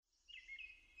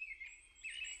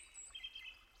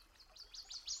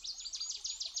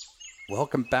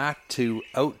Welcome back to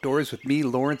Outdoors with me,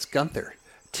 Lawrence Gunther.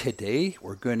 Today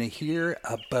we're going to hear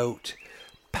about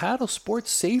paddle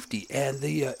sports safety and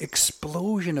the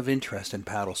explosion of interest in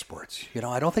paddle sports.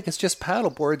 I don't think it's just paddle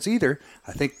boards either.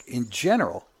 I think in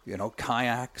general,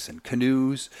 kayaks and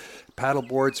canoes, paddle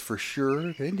boards for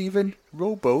sure, and even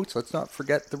rowboats. Let's not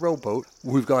forget the rowboat.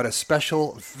 We've got a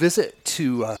special visit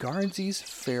to Garnsey's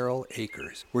Feral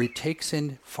Acres, where he takes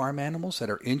in farm animals that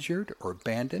are injured or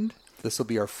abandoned. This will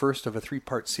be our first of a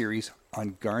 3-part series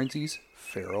on Garnsey's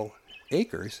Feral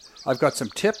Acres. I've got some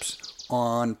tips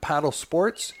on paddle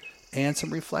sports and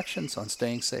some reflections on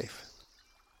staying safe.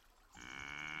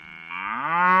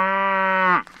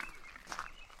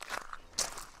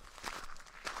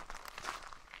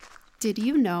 Did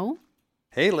you know?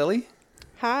 Hey, Lilly.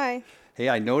 Hi. Hey,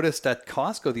 I noticed at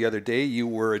Costco the other day you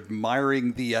were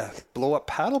admiring the blow-up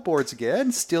paddle boards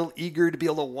again. Still eager to be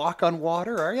able to walk on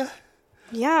water, are you?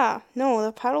 Yeah, no,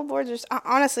 the paddle boards are,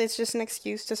 honestly, it's just an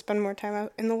excuse to spend more time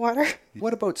out in the water.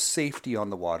 What about safety on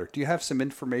the water? Do you have some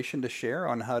information to share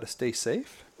on how to stay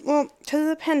safe? Well, because of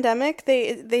the pandemic,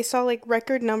 they saw like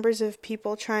record numbers of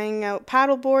people trying out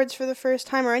paddle boards for the first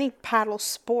time or any paddle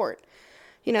sport.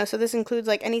 So this includes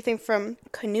like anything from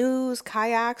canoes,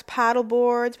 kayaks, paddle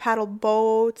boards, paddle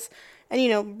boats,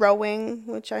 and rowing,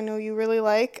 which I know you really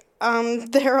like.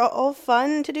 They're all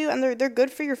fun to do, and they're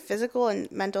good for your physical and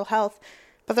mental health.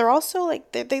 But they're also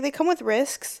like they come with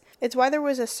risks. It's why there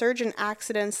was a surge in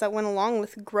accidents that went along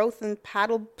with growth in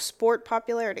paddle sport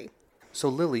popularity. So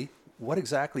Lilly, what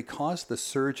exactly caused the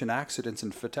surge in accidents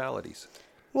and fatalities?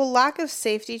 Well, lack of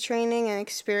safety training and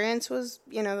experience was,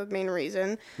 the main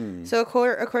reason. So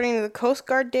according to the Coast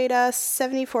Guard data,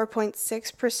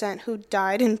 74.6% who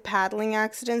died in paddling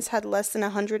accidents had less than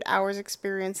 100 hours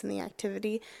experience in the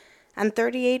activity, and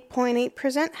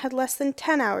 38.8% had less than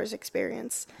 10 hours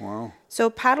experience. Wow. So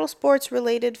paddle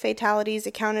sports-related fatalities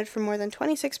accounted for more than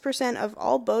 26% of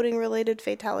all boating-related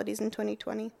fatalities in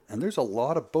 2020. And there's a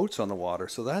lot of boats on the water,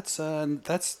 so that's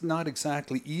not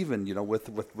exactly even, with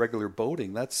regular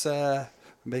boating. That's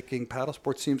making paddle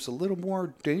sports seems a little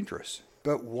more dangerous.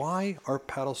 But why are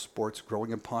paddle sports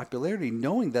growing in popularity,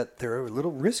 knowing that they're a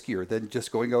little riskier than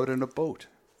just going out in a boat?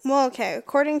 Well, okay,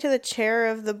 according to the chair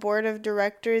of the board of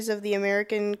directors of the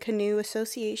American Canoe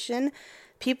Association,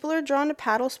 people are drawn to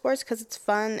paddle sports because it's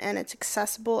fun and it's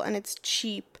accessible and it's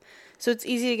cheap. So it's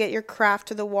easy to get your craft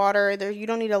to the water. You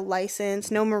don't need a license,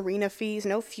 no marina fees,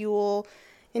 no fuel.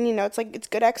 And, it's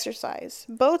good exercise.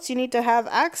 Boats, you need to have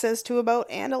access to a boat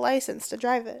and a license to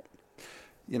drive it.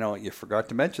 You forgot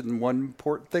to mention one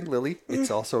important thing, Lilly.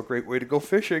 It's also a great way to go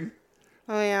fishing.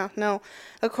 Oh, yeah, no.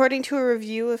 According to a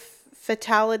review of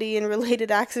fatality and related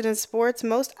accident sports,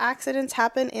 most accidents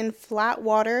happen in flat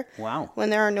water. Wow. When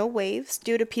there are no waves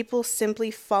due to people simply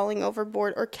falling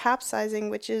overboard or capsizing,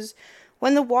 which is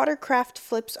when the watercraft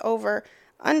flips over.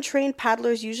 Untrained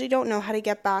paddlers usually don't know how to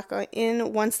get back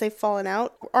in once they've fallen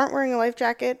out, aren't wearing a life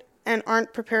jacket, and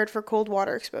aren't prepared for cold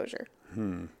water exposure.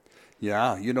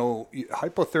 Yeah,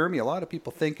 hypothermia, a lot of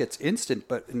people think it's instant,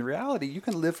 but in reality, you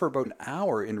can live for about an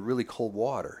hour in really cold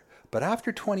water. But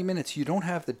after 20 minutes, you don't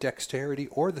have the dexterity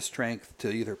or the strength to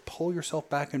either pull yourself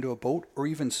back into a boat or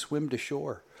even swim to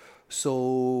shore.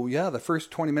 So, yeah, the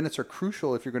first 20 minutes are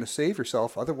crucial if you're going to save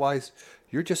yourself. Otherwise,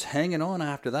 you're just hanging on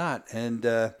after that. And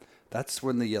that's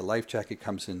when the life jacket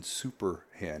comes in super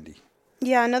handy.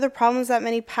 Yeah, another problem is that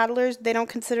many paddlers, they don't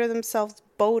consider themselves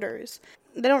boaters.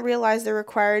 They don't realize they're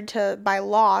required by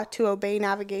law to obey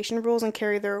navigation rules and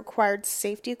carry the required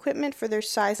safety equipment for their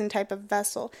size and type of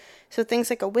vessel. So things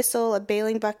like a whistle, a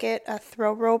bailing bucket, a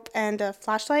throw rope, and a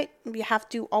flashlight, you have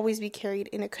to always be carried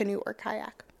in a canoe or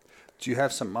kayak. Do you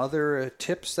have some other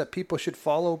tips that people should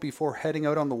follow before heading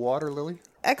out on the water, Lilly?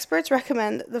 Experts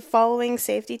recommend the following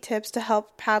safety tips to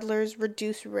help paddlers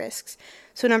reduce risks.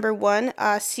 So 1,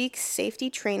 seek safety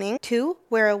training. 2,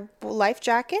 wear a life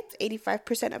jacket.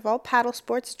 85% of all paddle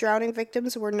sports drowning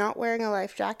victims were not wearing a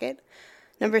life jacket.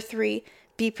 3,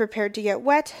 be prepared to get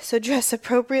wet. So dress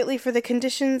appropriately for the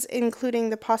conditions, including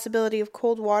the possibility of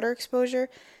cold water exposure.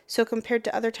 So compared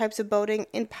to other types of boating,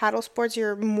 in paddle sports,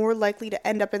 you're more likely to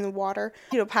end up in the water.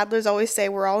 Paddlers always say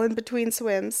we're all in between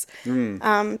swims.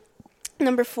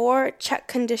 4, check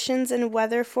conditions and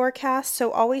weather forecast.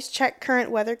 So always check current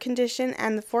weather condition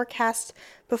and the forecast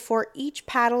before each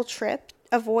paddle trip.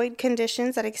 Avoid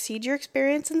conditions that exceed your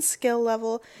experience and skill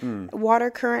level. Water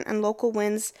current and local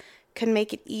winds can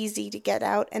make it easy to get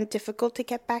out and difficult to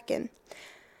get back in.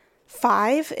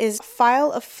 5 is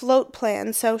file a float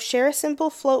plan. So share a simple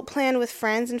float plan with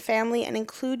friends and family and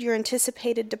include your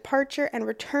anticipated departure and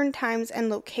return times and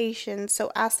locations.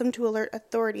 So ask them to alert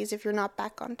authorities if you're not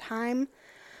back on time.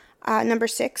 Number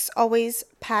 6, always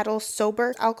paddle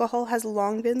sober. Alcohol has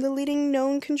long been the leading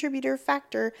known contributor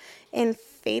factor in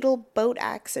fatal boat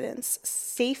accidents.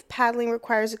 Safe paddling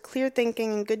requires clear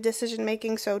thinking and good decision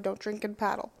making, so don't drink and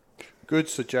paddle. Good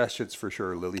suggestions for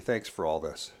sure, Lily. Thanks for all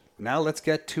this. Now let's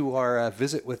get to our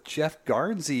visit with Jeff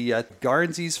Garnsey at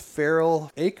Garnsey's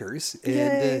Feral Acres.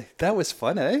 And that was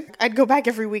fun, eh? I'd go back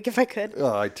every week if I could.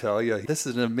 Oh, I tell you, this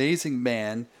is an amazing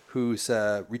man who's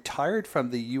retired from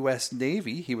the U.S.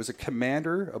 Navy. He was a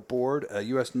commander aboard a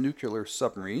U.S. nuclear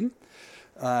submarine.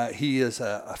 He is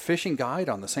a fishing guide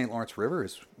on the St. Lawrence River,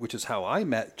 which is how I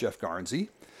met Jeff Garnsey.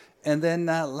 And then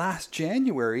last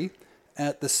January,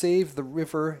 at the Save the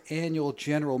River annual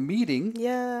general meeting,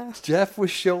 Jeff was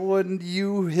showing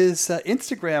you his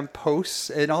Instagram posts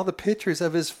and all the pictures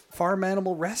of his farm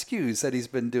animal rescues that he's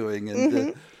been doing.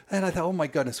 And and I thought, oh my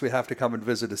goodness, we have to come and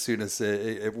visit as soon as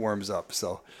it warms up.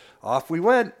 So off we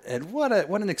went, and what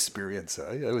an experience!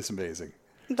 It was amazing.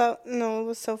 It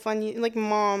was so fun. Like,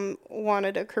 Mom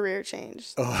wanted a career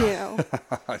change. Yeah,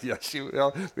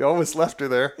 we almost left her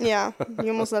there. Yeah, you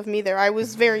almost left me there. I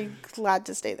was very glad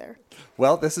to stay there.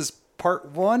 Well, this is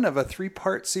part 1 of a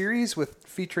 3-part series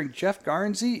featuring Jeff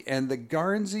Garnsey and the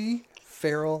Garnsey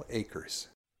Feral Acres.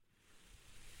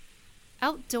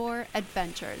 Outdoor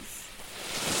adventures.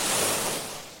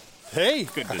 Hey,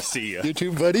 good to see you. You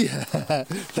too, buddy.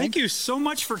 Thank you so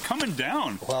much for coming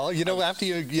down. Well, after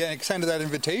you extended that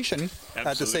invitation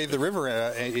at the Save the River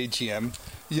AGM,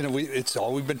 it's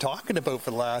all we've been talking about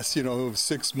for the last,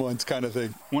 6 months kind of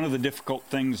thing. One of the difficult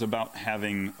things about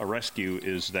having a rescue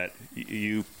is that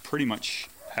you pretty much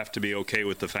have to be okay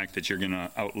with the fact that you're going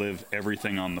to outlive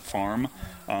everything on the farm,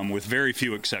 with very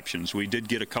few exceptions. We did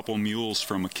get a couple mules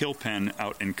from a kill pen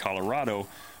out in Colorado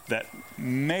that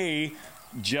may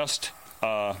just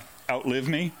outlive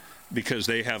me because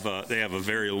they have a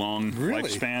very long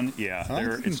lifespan. Yeah,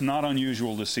 it's not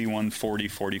unusual to see one 40,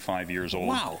 45 years old.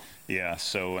 Wow. Yeah.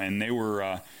 So, and they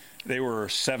were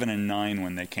 7 and 9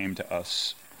 when they came to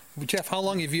us. Jeff, how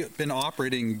long have you been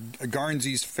operating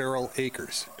Garnsey's Feral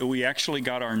Acres? We actually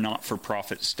got our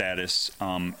not-for-profit status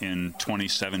in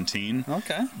 2017.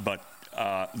 Okay. But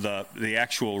the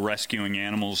actual rescuing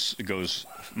animals goes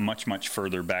much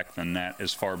further back than that,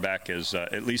 as far back as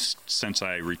at least since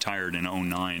I retired in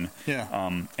 2009.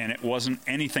 Yeah. And it wasn't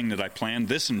anything that I planned.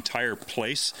 This entire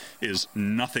place is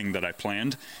nothing that I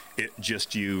planned. It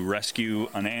just, you rescue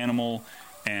an animal,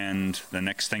 and the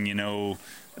next thing you know,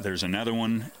 there's another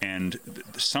one, and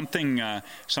something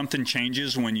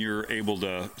changes when you're able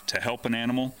to help an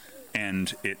animal.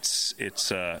 And it's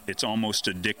almost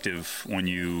addictive when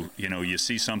you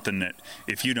see something that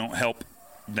if you don't help,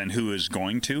 then who is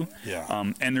going to?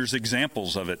 Yeah. And there's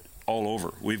examples of it all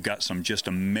over. We've got some just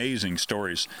amazing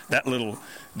stories.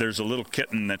 There's a little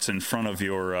kitten that's in front of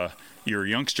your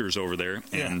youngsters over there,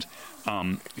 and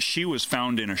she was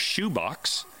found in a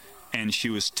shoebox. And she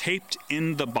was taped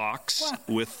in the box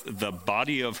with the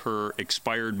body of her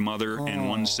expired mother and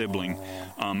one sibling.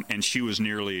 And she was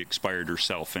nearly expired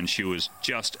herself. And she was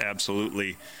just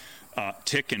absolutely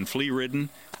tick and flea ridden.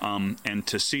 And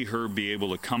to see her be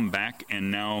able to come back, and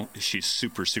now she's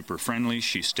super, super friendly.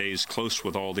 She stays close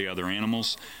with all the other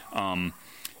animals.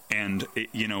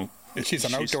 She's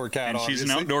an outdoor cat, obviously. She's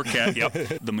an outdoor cat, yep.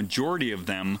 The majority of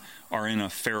them are in a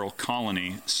feral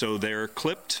colony, so they're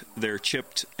clipped, they're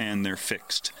chipped, and they're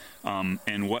fixed.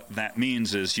 And what that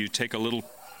means is you take a little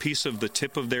piece of the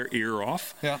tip of their ear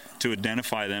off to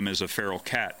identify them as a feral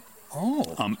cat.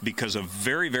 Oh. Because a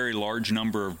very, very large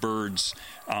number of birds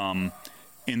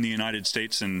in the United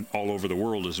States and all over the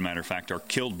world, as a matter of fact, are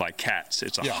killed by cats.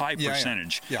 It's a high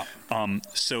percentage. Yeah.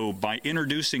 So by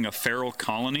introducing a feral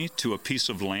colony to a piece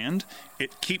of land,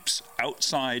 it keeps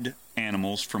outside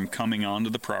animals from coming onto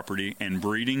the property and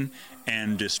breeding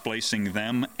and displacing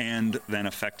them, and then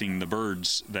affecting the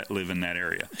birds that live in that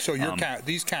area. So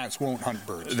these cats won't hunt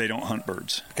birds? They don't hunt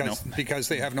birds. Because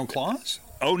they have no claws?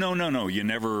 Oh, no. You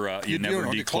never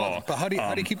declaw. But how do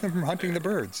you keep them from hunting the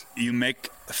birds? You make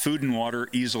food and water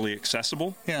easily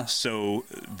accessible. Yeah. So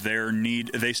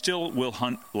they still will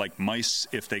hunt like mice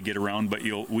if they get around, but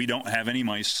we don't have any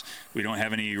mice. We don't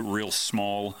have any real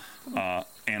small,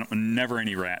 never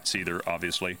any rats either,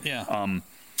 obviously. Yeah.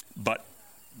 But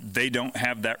they don't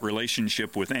have that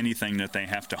relationship with anything that they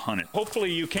have to hunt it.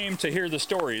 Hopefully you came to hear the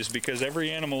stories, because every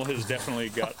animal has definitely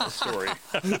got a story.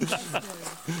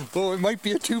 Well, it might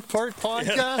be a 2-part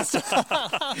podcast.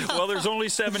 Well, there's only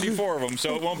 74 of them,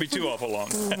 so it won't be too awful long.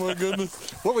 Oh, my goodness.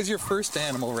 What was your first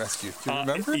animal rescue? Do you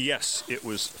remember? Yes, it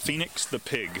was Phoenix the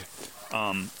pig.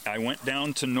 I went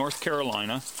down to North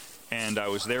Carolina, and I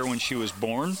was there when she was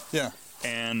born. Yeah.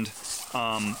 And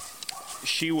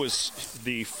she was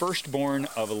the firstborn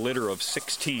of a litter of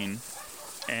 16,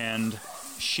 and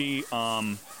she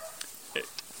was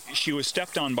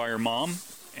stepped on by her mom,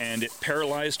 and it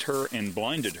paralyzed her and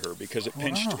blinded her because it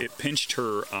pinched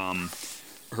her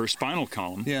her spinal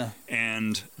column. Yeah.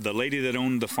 And the lady that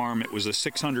owned the farm, it was a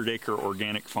 600-acre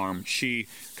organic farm. She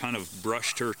kind of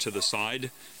brushed her to the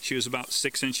side. She was about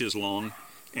 6 inches long,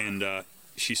 and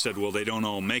she said, "Well, they don't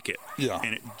all make it." Yeah.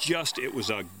 And it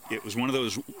was one of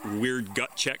those weird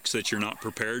gut checks that you're not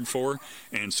prepared for.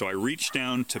 And so I reached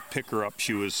down to pick her up.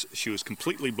 She was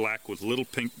completely black with little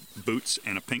pink boots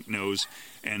and a pink nose,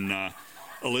 and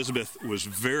Elizabeth was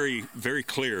very, very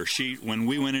clear.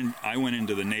 I went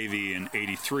into the Navy in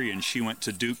 '83, and she went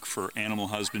to Duke for animal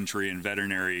husbandry and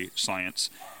veterinary science,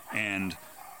 and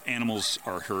animals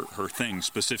are her thing,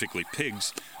 specifically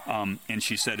pigs. And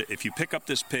she said, if you pick up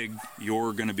this pig,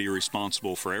 you're going to be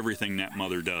responsible for everything that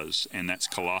mother does. And that's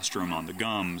colostrum on the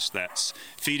gums, that's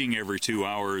feeding every 2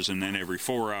 hours and then every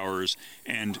 4 hours.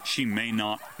 And she may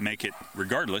not make it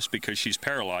regardless because she's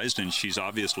paralyzed and she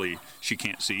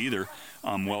can't see either.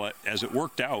 As it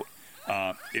worked out,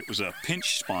 it was a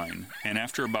pinch spine. And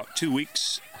after about 2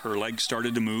 weeks, her legs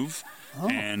started to move. Oh.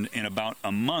 And in about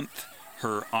a month,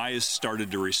 her eyes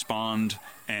started to respond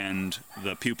and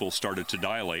the pupils started to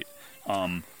dilate.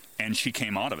 And she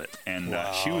came out of it. And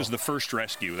she was the first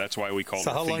rescue. That's why we called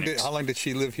her Phoenix. How long did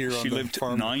she live here on the farm? She lived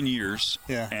 9 years.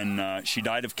 Yeah. And she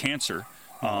died of cancer.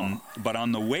 But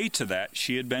on the way to that,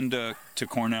 she had been to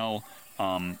Cornell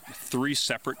 3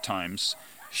 separate times.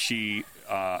 She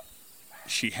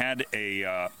had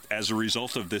as a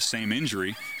result of this same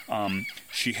injury,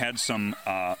 she had some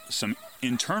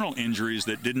internal injuries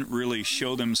that didn't really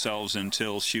show themselves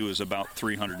until she was about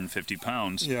 350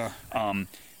 pounds. Yeah.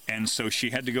 And so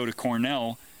she had to go to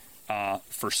Cornell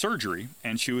for surgery,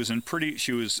 and she was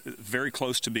very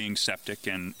close to being septic,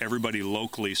 and everybody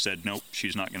locally said, nope,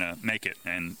 she's not going to make it.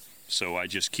 And so I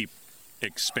just keep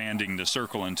expanding the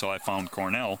circle until I found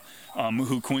Cornell,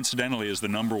 who coincidentally is the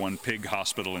 #1 pig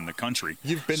hospital in the country.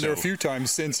 You've been there a few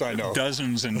times since, I know.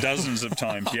 Dozens and dozens of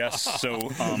times, yes. So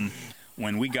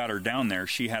when we got her down there,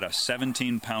 she had a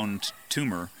 17-pound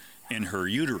tumor in her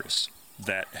uterus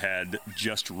that had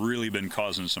just really been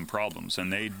causing some problems.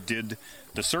 And they did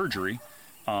the surgery,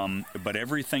 but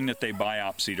everything that they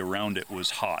biopsied around it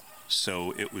was hot.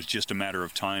 So it was just a matter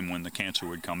of time when the cancer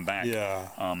would come back. Yeah.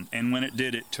 And when it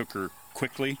did, it took her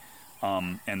quickly,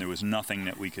 and there was nothing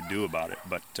that we could do about it.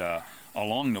 But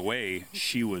along the way,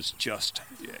 she was just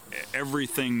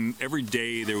everything. Every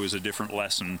day there was a different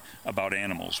lesson about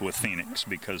animals with Phoenix,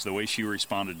 because the way she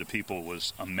responded to people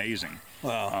was amazing.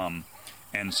 Wow.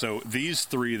 And so these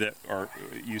 3 that are,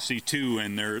 you see 2,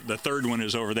 and the third one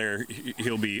is over there.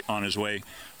 He'll be on his way.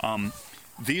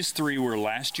 These 3 were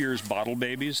last year's bottle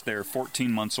babies. They're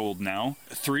 14 months old now.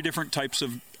 3 different types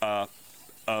of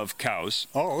cows.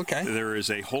 Oh, okay. There is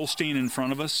a Holstein in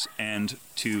front of us, and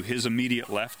to his immediate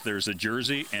left, there's a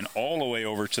Jersey, and all the way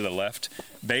over to the left,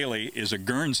 Bailey is a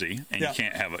Guernsey, and you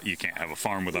can't have a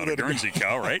farm without a Guernsey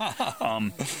cow,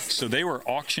 right? So they were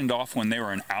auctioned off when they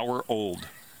were an hour old.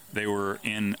 They were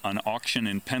in an auction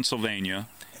in Pennsylvania,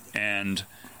 and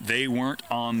they weren't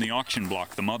on the auction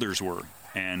block. The mothers were,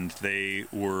 and they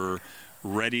were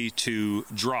ready to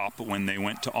drop when they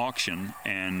went to auction,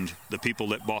 and the people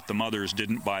that bought the mothers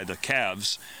didn't buy the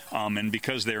calves, and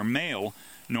because they're male,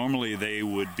 normally they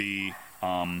would be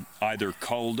either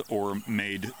culled or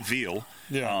made veal.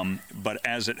 Yeah. But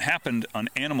as it happened, an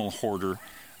animal hoarder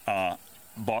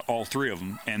bought all 3 of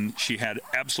them, and she had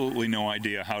absolutely no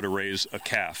idea how to raise a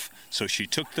calf. So she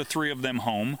took the 3 of them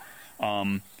home,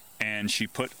 and she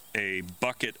put a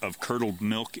bucket of curdled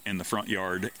milk in the front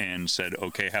yard and said,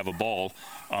 okay, have a ball.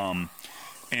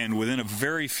 And within a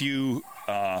very few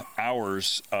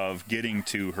hours of getting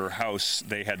to her house,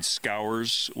 they had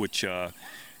scours, which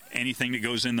anything that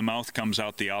goes in the mouth comes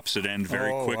out the opposite end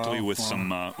very quickly.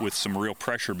 Wow. With some real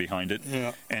pressure behind it.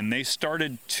 Yeah. And they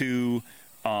started to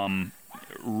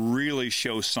really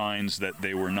show signs that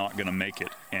they were not going to make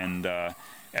it. And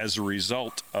as a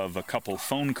result of a couple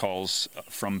phone calls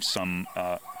from some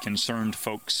concerned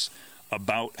folks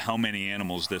about how many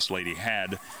animals this lady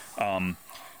had,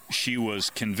 she was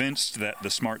convinced that the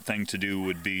smart thing to do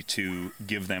would be to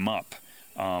give them up.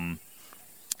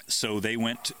 So they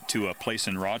went to a place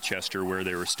in Rochester where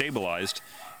they were stabilized,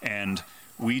 and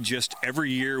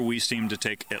every year we seemed to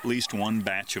take at least 1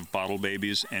 batch of bottle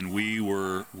babies, and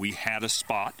we had a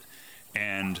spot.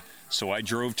 And so I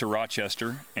drove to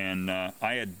Rochester, and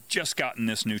I had just gotten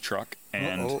this new truck,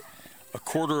 and a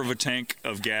quarter of a tank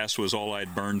of gas was all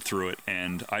I'd burned through it,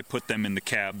 and I put them in the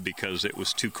cab because it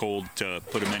was too cold to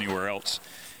put them anywhere else.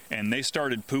 and they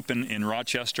started pooping in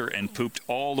Rochester and pooped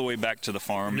all the way back to the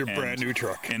farm. Your brand new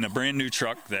truck. In a brand new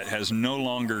truck that has no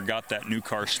longer got that new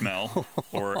car smell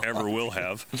or ever will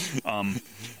have.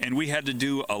 And we had to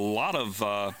do a lot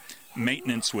of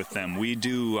maintenance with them. We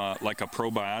do like a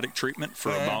probiotic treatment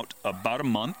for about a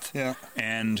month. Yeah.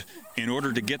 And in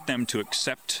order to get them to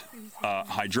accept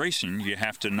hydration, you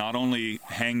have to not only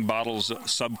hang bottles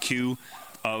sub-Q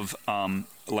of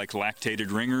like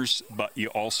lactated ringers, but you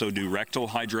also do rectal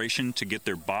hydration to get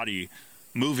their body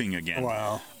moving again.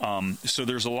 Wow. So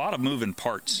there's a lot of moving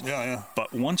parts. Yeah.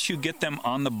 But once you get them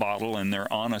on the bottle and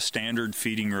they're on a standard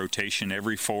feeding rotation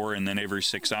every 4 and then every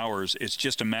 6 hours, it's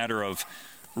just a matter of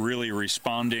really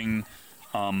responding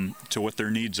to what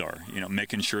their needs are,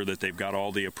 making sure that they've got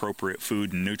all the appropriate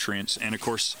food and nutrients. And of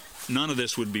course, none of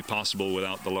this would be possible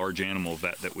without the large animal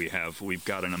vet that we have. We've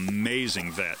got an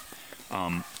amazing vet,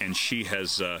 and she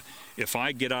has, if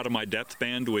I get out of my depth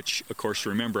band, which of course,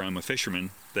 remember, I'm a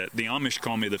fisherman, that the Amish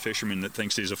call me the fisherman that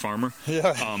thinks he's a farmer.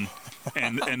 Yeah.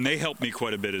 And they help me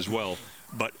quite a bit as well.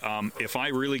 But if I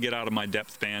really get out of my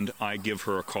depth band, I give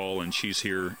her a call, and she's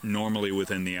here normally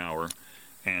within the hour.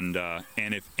 And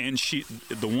she,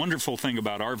 the wonderful thing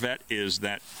about our vet is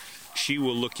that she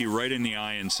will look you right in the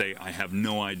eye and say, I have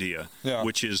no idea,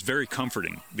 which is very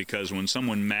comforting, because when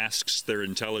someone masks their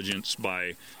intelligence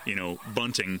by,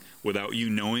 bunting without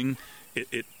you knowing,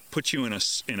 it puts you in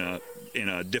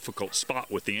a difficult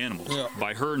spot with the animals. Yeah.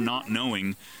 By her not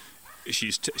knowing,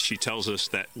 she tells us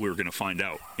that we're going to find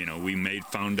out. We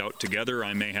found out together.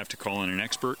 I may have to call in an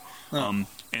expert.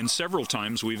 And several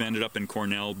times we've ended up in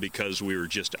Cornell because we were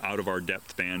just out of our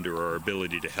depth band or our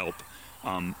ability to help.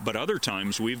 But other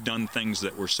times we've done things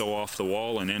that were so off the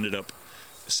wall and ended up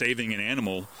saving an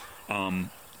animal.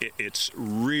 It's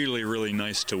really, really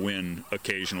nice to win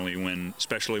occasionally,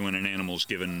 especially when an animal's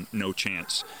given no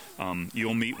chance.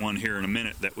 You'll meet one here in a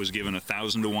minute that was given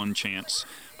 1,000 to 1 chance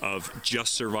of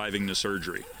just surviving the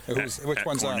surgery. Which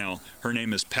one's Cornell. that? Her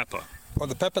name is Peppa. Oh,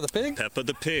 the Peppa the pig? Peppa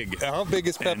the pig. How big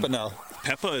is Peppa now?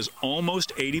 Peppa is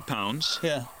almost 80 pounds.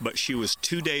 Yeah. But she was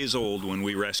 2 days old when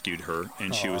we rescued her,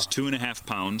 and she was 2.5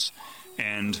 pounds.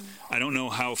 And I don't know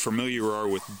how familiar you are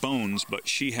with bones,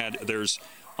 but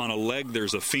on a leg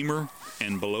there's a femur,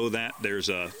 and below that there's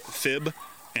a fib,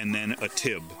 and then a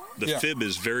tib. The fib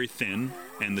is very thin,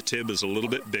 and the tib is a little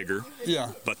bit bigger.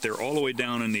 Yeah. But they're all the way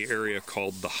down in the area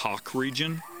called the hock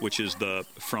region, which is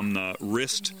from the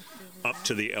wrist up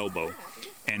to the elbow.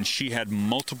 And she had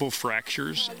multiple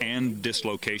fractures and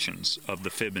dislocations of the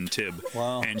fib and tib.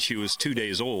 Wow. And she was 2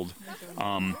 days old.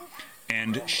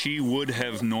 And she would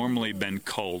have normally been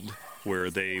culled,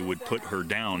 where they would put her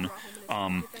down.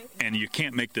 And you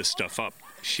can't make this stuff up.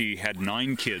 She had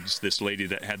 9 kids, this lady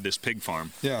that had this pig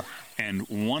farm. Yeah. And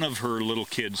one of her little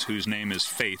kids, whose name is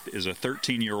Faith, is a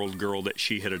 13-year-old girl that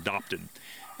she had adopted.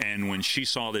 And when she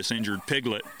saw this injured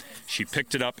piglet, she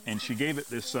picked it up and she gave it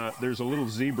this, there's a little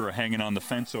zebra hanging on the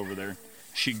fence over there.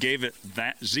 She gave it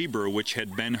that zebra, which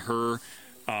had been her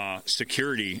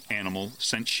security animal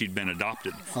since she'd been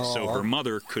adopted. So her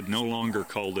mother could no longer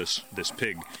cull this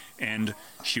pig. And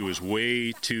she was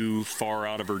way too far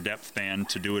out of her depth band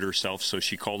to do it herself, so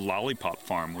she called Lollipop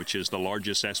Farm, which is the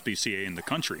largest SPCA in the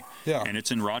country. Yeah. And it's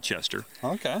in Rochester.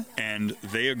 Okay. And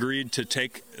they agreed to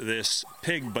take this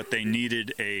pig, but they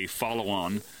needed a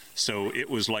follow-on. So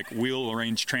it was like, we'll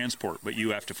arrange transport, but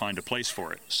you have to find a place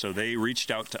for it. So they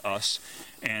reached out to us,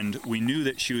 and we knew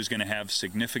that she was going to have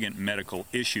significant medical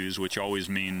issues, which always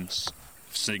means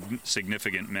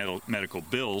significant medical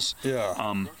bills.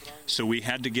 Yeah. So we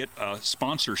had to get a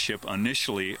sponsorship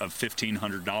initially of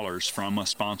 $1,500 from a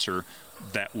sponsor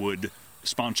that would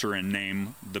sponsor and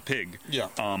name the pig. Yeah.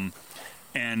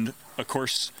 And of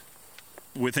course,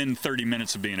 within 30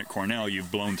 minutes of being at Cornell,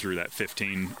 you've blown through that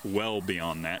 15, well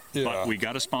beyond that. Yeah. But we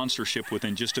got a sponsorship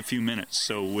within just a few minutes.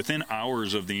 So within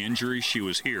hours of the injury, she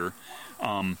was here.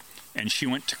 And she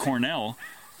went to Cornell,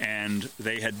 and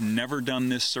they had never done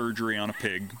this surgery on a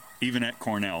pig, even at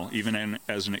Cornell,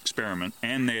 as an experiment.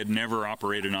 And they had never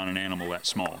operated on an animal that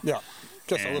small. Yeah,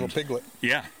 just a little piglet.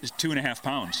 Yeah, it's 2.5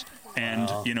 pounds. And,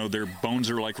 their bones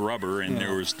are like rubber, and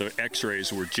the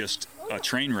x-rays were just a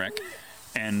train wreck.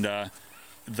 And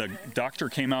the doctor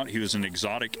came out, he was an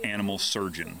exotic animal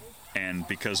surgeon. And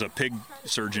because a pig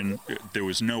surgeon, there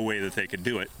was no way that they could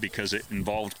do it, because it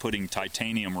involved putting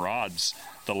titanium rods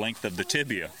the length of the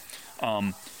tibia.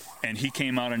 And he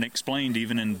came out and explained,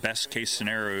 even in best case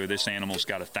scenario, this animal's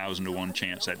got 1,000 to 1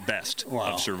 chance at best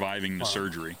of surviving the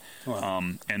surgery. Wow.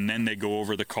 And then they go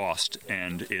over the cost,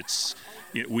 and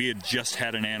we had just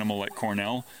had an animal at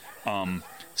Cornell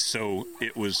So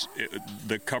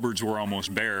the cupboards were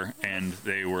almost bare, and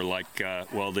they were like,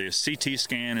 well, the CT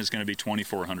scan is going to be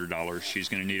 $2,400. She's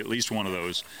going to need at least one of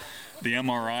those. The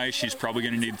MRI, she's probably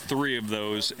going to need 3 of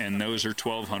those, and those are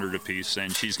 $1,200 a piece.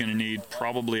 And she's going to need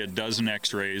probably a dozen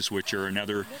X-rays, which are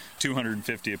another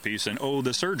 $250 a piece. And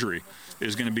the surgery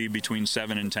is going to be between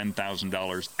 $7,000 and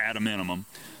 $10,000 at a minimum.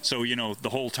 So the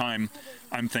whole time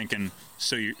I'm thinking,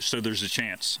 so there's a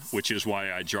chance, which is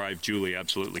why I drive Julie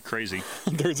absolutely crazy.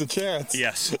 There's a chance.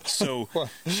 Yes. So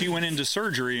she went into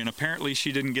surgery, and apparently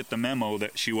she didn't get the memo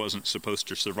that she wasn't supposed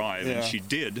to survive, and she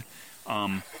did.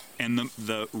 And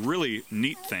the really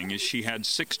neat thing is she had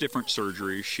 6 different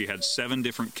surgeries. She had 7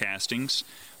 different castings.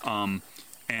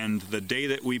 And the day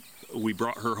that we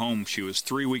brought her home, she was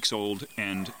 3 weeks old,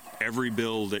 and every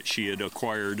bill that she had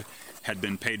acquired had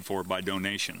been paid for by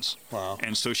donations. Wow.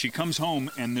 And so she comes home,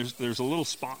 and there's a little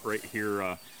spot right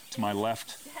here to my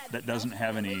left that doesn't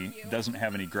have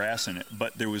any grass in it,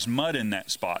 but there was mud in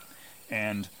that spot,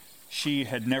 and she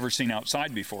had never seen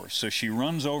outside before. So she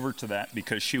runs over to that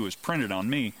because she was printed on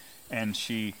me, and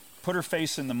she put her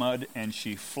face in the mud, and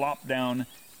she flopped down,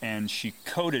 and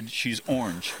she's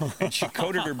orange, and she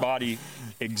coated her body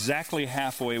exactly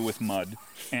halfway with mud.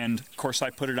 And of course I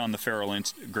put it on the Feral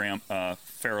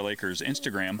Acres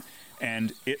Instagram,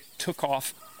 and it took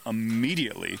off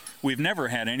immediately. We've never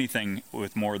had anything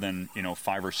with more than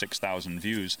 5,000 or 6,000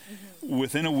 views.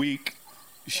 Within a week,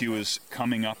 she was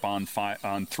coming up on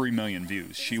 3 million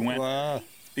views. She went, wow.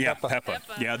 Yeah, Peppa.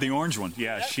 Yeah, the orange one.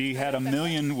 Yeah, she had 1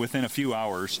 million within a few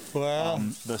hours. Wow.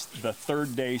 The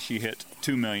third day she hit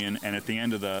 2 million, and at the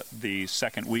end of the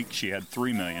second week she had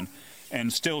 3 million.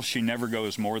 And still, she never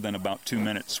goes more than about 2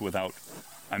 minutes without.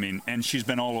 And she's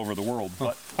been all over the world.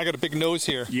 But I got a big nose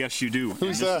here. Yes, you do.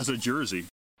 Who's that? This is a Jersey.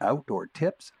 Outdoor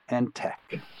tips and tech.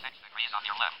 6 degrees on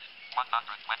your left,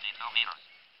 122 meters.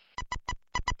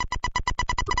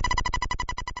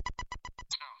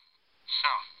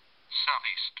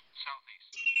 Southeast.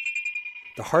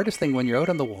 The hardest thing when you're out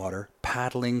on the water,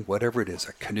 paddling, whatever it is,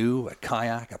 a canoe, a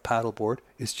kayak, a paddleboard,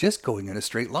 is just going in a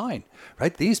straight line,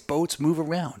 right? These boats move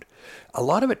around. A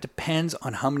lot of it depends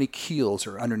on how many keels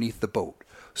are underneath the boat.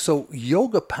 So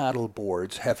yoga paddle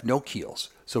boards have no keels.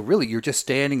 So really you're just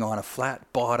standing on a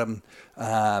flat bottom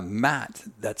mat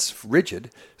that's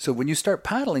rigid. So when you start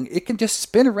paddling, it can just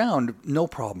spin around, no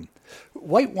problem.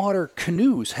 Whitewater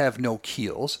canoes have no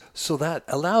keels, so that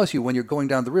allows you when you're going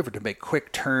down the river to make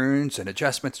quick turns and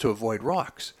adjustments to avoid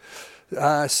rocks.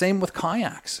 Same with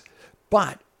kayaks.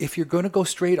 But if you're going to go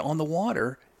straight on the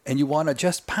water and you want to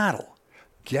just paddle,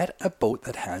 get a boat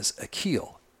that has a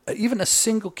keel. Even a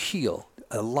single keel,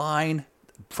 a line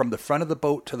from the front of the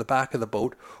boat to the back of the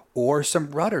boat, or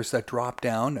some rudders that drop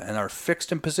down and are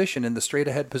fixed in position in the straight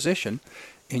ahead position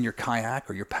in your kayak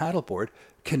or your paddleboard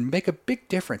can make a big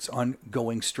difference on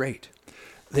going straight.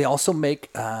 They also make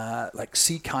like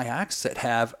sea kayaks that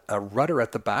have a rudder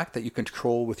at the back that you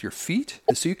control with your feet.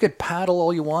 So you can paddle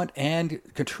all you want and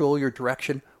control your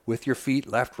direction with your feet,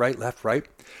 left, right, left, right.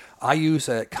 I use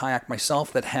a kayak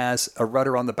myself that has a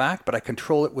rudder on the back, but I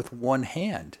control it with one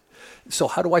hand. So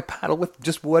how do I paddle with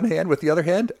just one hand with the other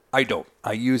hand? I don't.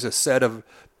 I use a set of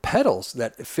pedals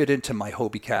that fit into my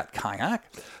Hobie Cat kayak.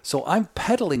 So I'm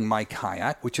pedaling my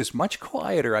kayak, which is much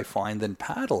quieter, I find, than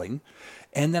paddling.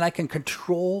 And then I can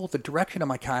control the direction of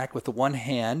my kayak with the one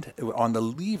hand on the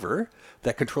lever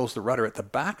that controls the rudder at the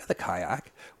back of the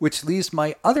kayak, which leaves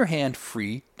my other hand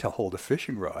free to hold a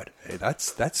fishing rod. Hey,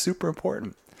 that's super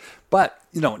important. But,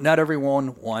 not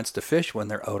everyone wants to fish when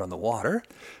they're out on the water.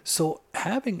 So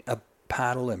having a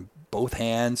paddle in both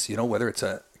hands, whether it's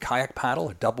a kayak paddle,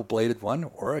 a double-bladed one,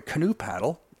 or a canoe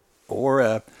paddle, or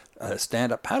a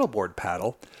stand-up paddleboard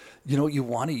paddle, you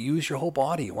want to use your whole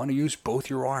body. You want to use both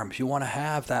your arms. You want to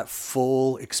have that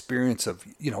full experience of,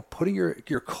 putting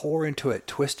your core into it,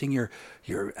 twisting your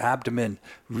abdomen,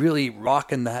 really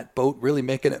rocking that boat, really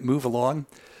making it move along.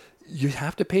 You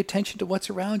have to pay attention to what's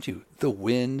around you, the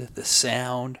wind, the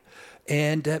sound,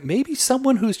 and maybe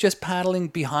someone who's just paddling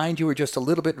behind you or just a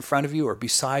little bit in front of you or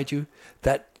beside you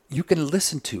that you can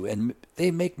listen to, and they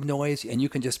make noise and you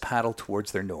can just paddle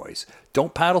towards their noise.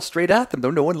 Don't paddle straight at them,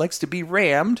 though. No one likes to be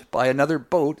rammed by another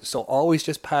boat, so always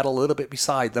just paddle a little bit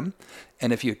beside them.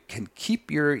 And if you can keep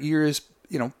your ears,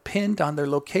 pinned on their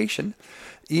location,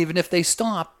 even if they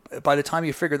stop, by the time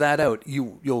you figure that out,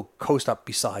 you'll coast up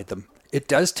beside them. It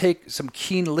does take some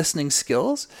keen listening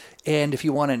skills, and if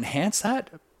you want to enhance that,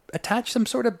 attach some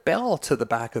sort of bell to the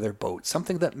back of their boat,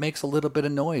 something that makes a little bit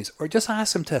of noise, or just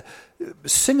ask them to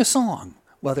sing a song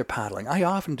while they're paddling. I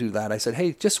often do that. I said,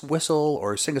 hey, just whistle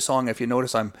or sing a song if you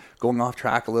notice I'm going off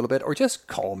track a little bit, or just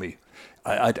call me.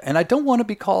 And I don't want to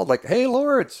be called like, hey,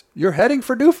 Lawrence, you're heading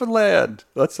for Newfoundland.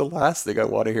 That's the last thing I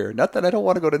want to hear. Not that I don't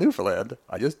want to go to Newfoundland.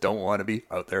 I just don't want to be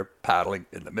out there paddling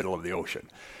in the middle of the ocean.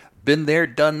 Been there,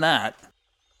 done that.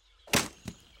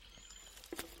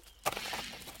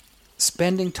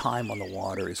 Spending time on the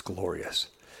water is glorious.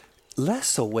 Less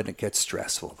so when it gets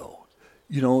stressful, though.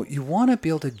 You know, you want to be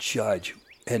able to judge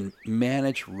and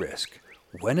manage risk.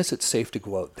 When is it safe to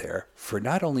go out there for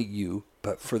not only you,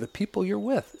 but for the people you're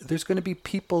with? There's going to be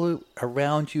people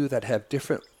around you that have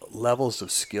different levels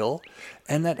of skill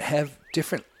and that have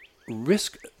different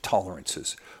risk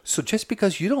tolerances. So just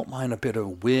because you don't mind a bit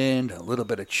of wind, a little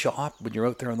bit of chop when you're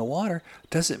out there in the water,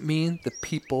 doesn't mean the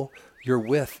people you're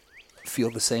with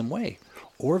feel the same way.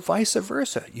 Or vice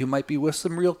versa. You might be with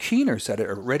some real keeners that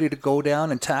are ready to go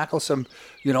down and tackle some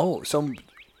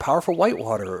powerful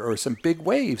whitewater or some big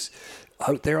waves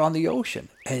out there on the ocean,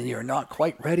 and you're not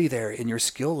quite ready there in your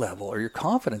skill level or your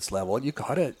confidence level. You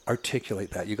got to articulate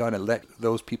that. You got to let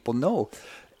those people know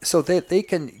so that they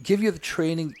can give you the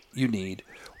training you need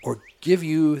or give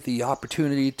you the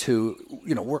opportunity to,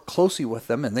 work closely with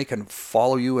them, and they can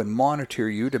follow you and monitor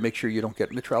you to make sure you don't get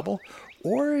into trouble.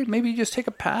 Or maybe you just take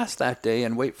a pass that day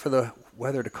and wait for the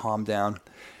weather to calm down.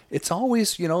 It's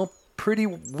always, pretty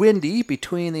windy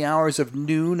between the hours of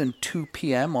noon and 2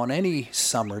 p.m. on any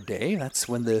summer day. That's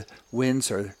when the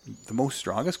winds are the most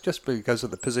strongest, just because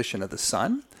of the position of the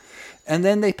sun. And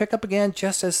then they pick up again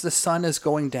just as the sun is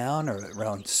going down, or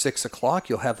around 6 o'clock.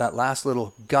 You'll have that last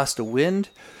little gust of wind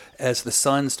as the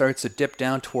sun starts to dip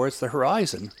down towards the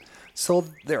horizon. So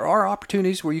there are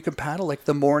opportunities where you can paddle like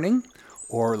the morning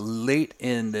or late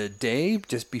in the day,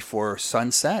 just before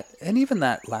sunset, and even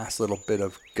that last little bit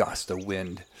of gust of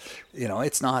wind.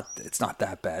 It's not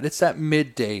that bad. It's that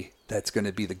midday that's going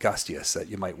to be the gustiest that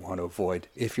you might want to avoid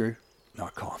if you're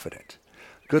not confident.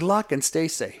 Good luck and stay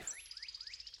safe.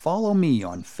 Follow me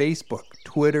on Facebook,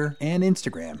 Twitter, and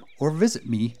Instagram, or visit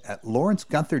me at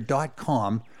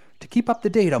lawrencegunther.com to keep up to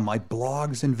date on my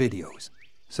blogs and videos.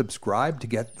 Subscribe to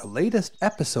get the latest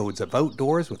episodes of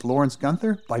Outdoors with Lawrence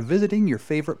Gunther by visiting your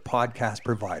favorite podcast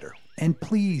provider. And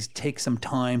please take some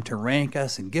time to rank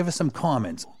us and give us some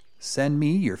comments. Send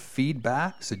me your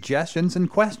feedback, suggestions, and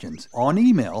questions on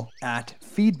email at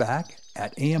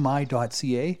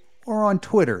feedback@ami.ca or on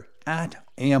Twitter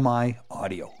 @AMI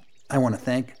Audio. I want to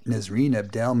thank Nazreen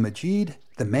Abdel-Majid.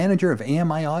 The manager of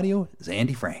AMI Audio is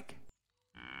Andy Frank.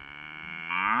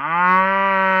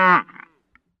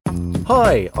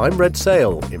 Hi, I'm Red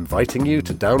Sail, inviting you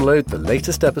to download the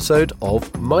latest episode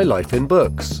of My Life in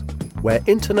Books, where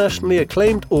internationally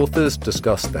acclaimed authors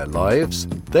discuss their lives,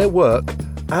 their work,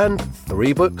 and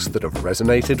 3 books that have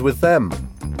resonated with them.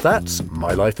 That's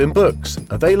My Life in Books,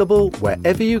 available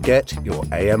wherever you get your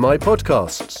AMI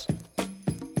podcasts.